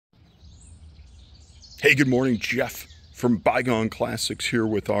Hey, good morning, Jeff from Bygone Classics here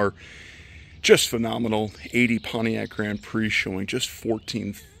with our just phenomenal 80 Pontiac Grand Prix showing just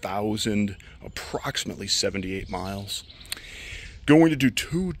 14,000, approximately 78 miles. Going to do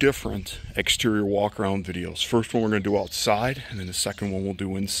two different exterior walk-around videos. First one we're going to do outside, and then the second one we'll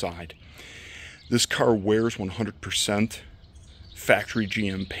do inside. This car wears 100% factory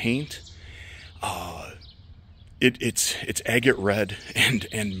GM paint. It's agate red,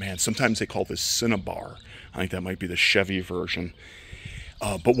 and man, sometimes they call this Cinnabar. I think that might be the Chevy version.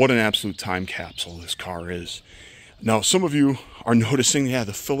 But what an absolute time capsule this car is. Now, some of you are noticing, yeah,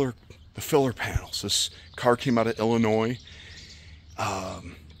 the filler panels. This car came out of Illinois.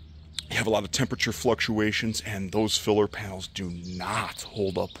 You have a lot of temperature fluctuations, and those filler panels do not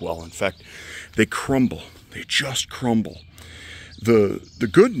hold up well. In fact, they crumble. They just crumble. The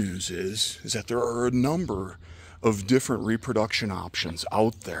good news is that there are a number of different reproduction options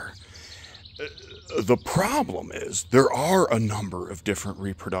out there. The problem is there are a number of different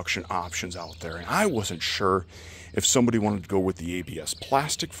reproduction options out there, and I wasn't sure if somebody wanted to go with the ABS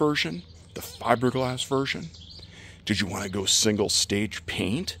plastic version, the fiberglass version. Did you want to go single stage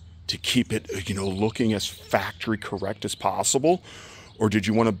paint to keep it, looking as factory correct as possible, or did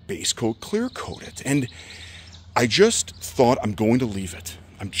you want to base coat, clear coat it? And I just thought I'm going to leave it.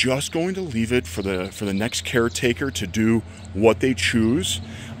 I'm just going to leave it for the next caretaker to do what they choose.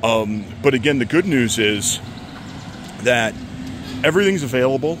 But again, the good news is that everything's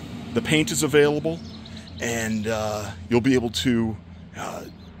available. The paint is available, and you'll be able to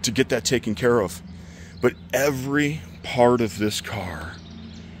get that taken care of. But every part of this car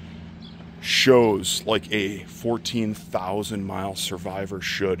shows like a 14,000 mile survivor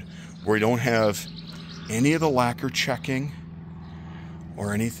should, where you don't have any of the lacquer checking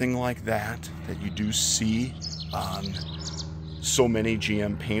or anything like that you do see on so many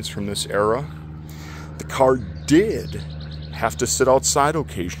GM paints from this era. The car did have to sit outside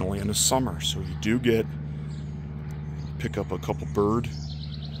occasionally in the summer, so you do pick up a couple bird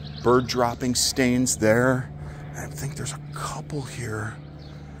dropping stains there. I think there's a couple here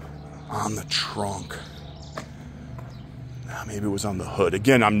on the trunk. Maybe it was on the hood.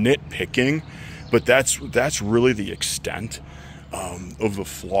 Again, I'm nitpicking, but that's really the extent of the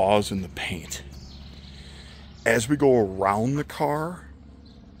flaws in the paint. As we go around the car,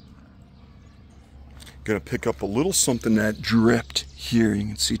 gonna pick up a little something that dripped here. You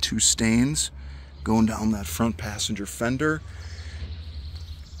can see two stains going down that front passenger fender.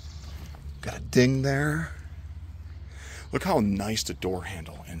 Got a ding there. Look how nice the door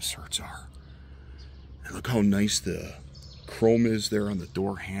handle inserts are. And look how nice the chrome is there on the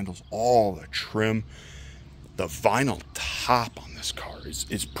door handles. All the trim. The vinyl top on this car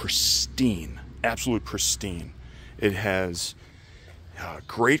is pristine, absolute pristine. It has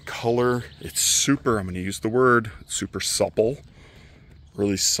great color. It's super, I'm going to use the word, super supple,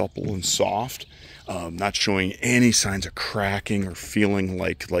 really supple and soft. Not showing any signs of cracking or feeling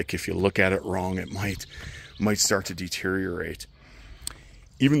like if you look at it wrong, it might start to deteriorate.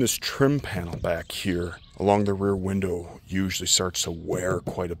 Even this trim panel back here along the rear window usually starts to wear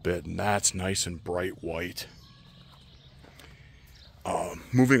quite a bit, and that's nice and bright white.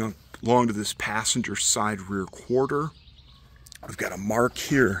 Moving along to this passenger side rear quarter, I've got a mark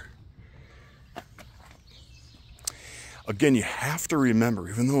here. Again, you have to remember,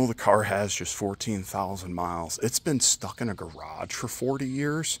 even though the car has just 14,000 miles, it's been stuck in a garage for 40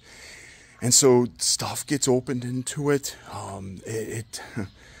 years. And so stuff gets opened into it.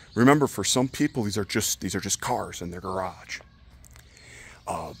 Remember, for some people, these are just cars in their garage.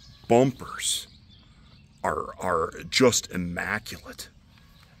 Bumpers are just immaculate.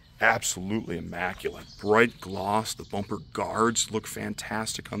 Absolutely immaculate. Bright gloss. The bumper guards look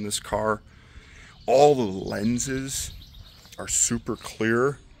fantastic on this car. All the lenses are super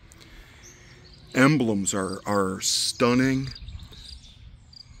clear. Emblems are stunning.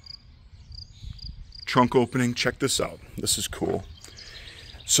 Trunk opening, check this out. This is cool.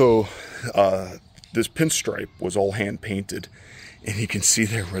 So this pinstripe was all hand painted, and you can see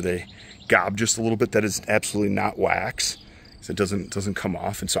there where they gob just a little bit. That is absolutely not wax, so it doesn't come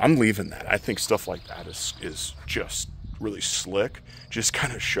off. And so I'm leaving that. I think stuff like that is just really slick. Just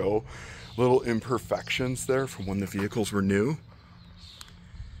kind of show little imperfections there from when the vehicles were new.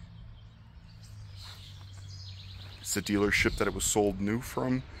 It's the dealership that it was sold new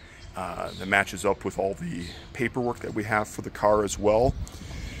from. That matches up with all the paperwork that we have for the car as well.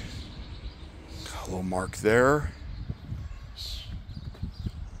 Got a little mark there.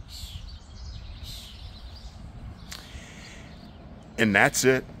 And that's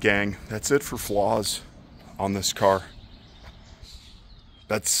it, gang. That's it for flaws on this car.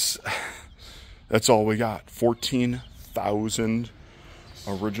 That's That's all we got. 14,000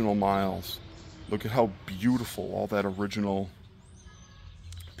 original miles. Look at how beautiful all that original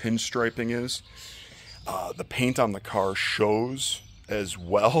pinstriping is. The paint on the car shows as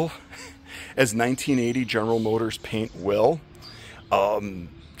well as 1980 General Motors paint will,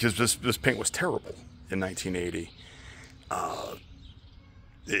 because this paint was terrible in 1980.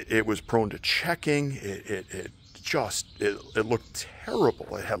 It was prone to checking. It looked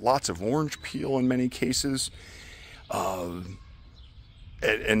terrible. It had lots of orange peel in many cases, and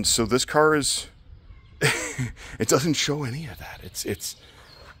so this car is it doesn't show any of that. It's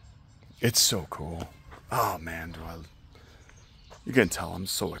so cool. Oh man, you can tell I'm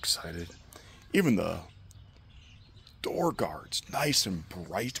so excited. Even the door guards, nice and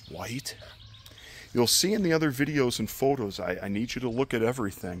bright white. You'll see in the other videos and photos, I need you to look at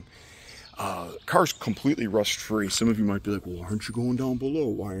everything. Car's completely rust free. Some of you might be like, well, aren't you going down below?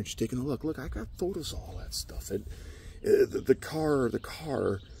 Why aren't you taking a look? Look, I got photos of all that stuff. The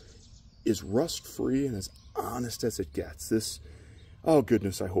car is rust free and as honest as it gets. This, oh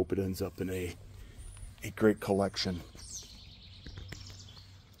goodness, I hope it ends up in a great collection.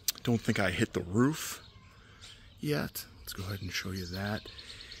 Don't think I hit the roof yet. Let's go ahead and show you that.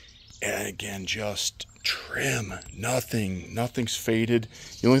 And again, just trim. Nothing's faded.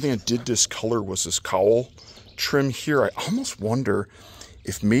 The only thing I did discolor was this cowl trim here. I almost wonder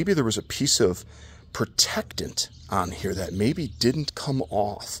if maybe there was a piece of protectant on here that maybe didn't come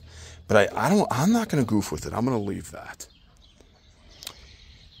off. But I'm not going to goof with it. I'm going to leave that.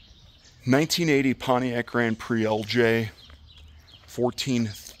 1980 Pontiac Grand Prix LJ.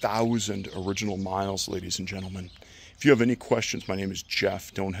 14,000 original miles, ladies and gentlemen. If you have any questions, my name is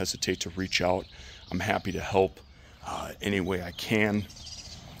Jeff. Don't hesitate to reach out. I'm happy to help any way I can.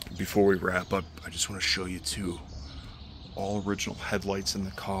 Before we wrap up, I just want to show you too, all original headlights in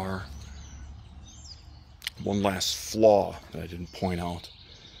the car. One last flaw that I didn't point out.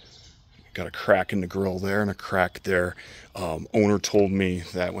 Got a crack in the grill there and a crack there. Owner told me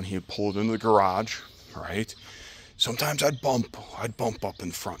that when he pulled into the garage, right, sometimes I'd bump up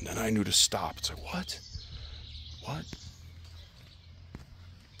in front, and then I knew to stop. It's like, what?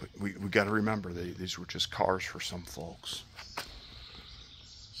 But we got to remember, these were just cars for some folks.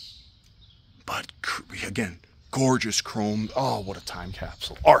 But again, gorgeous chrome. Oh, what a time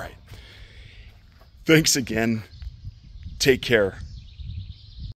capsule. All right. Thanks again. Take care.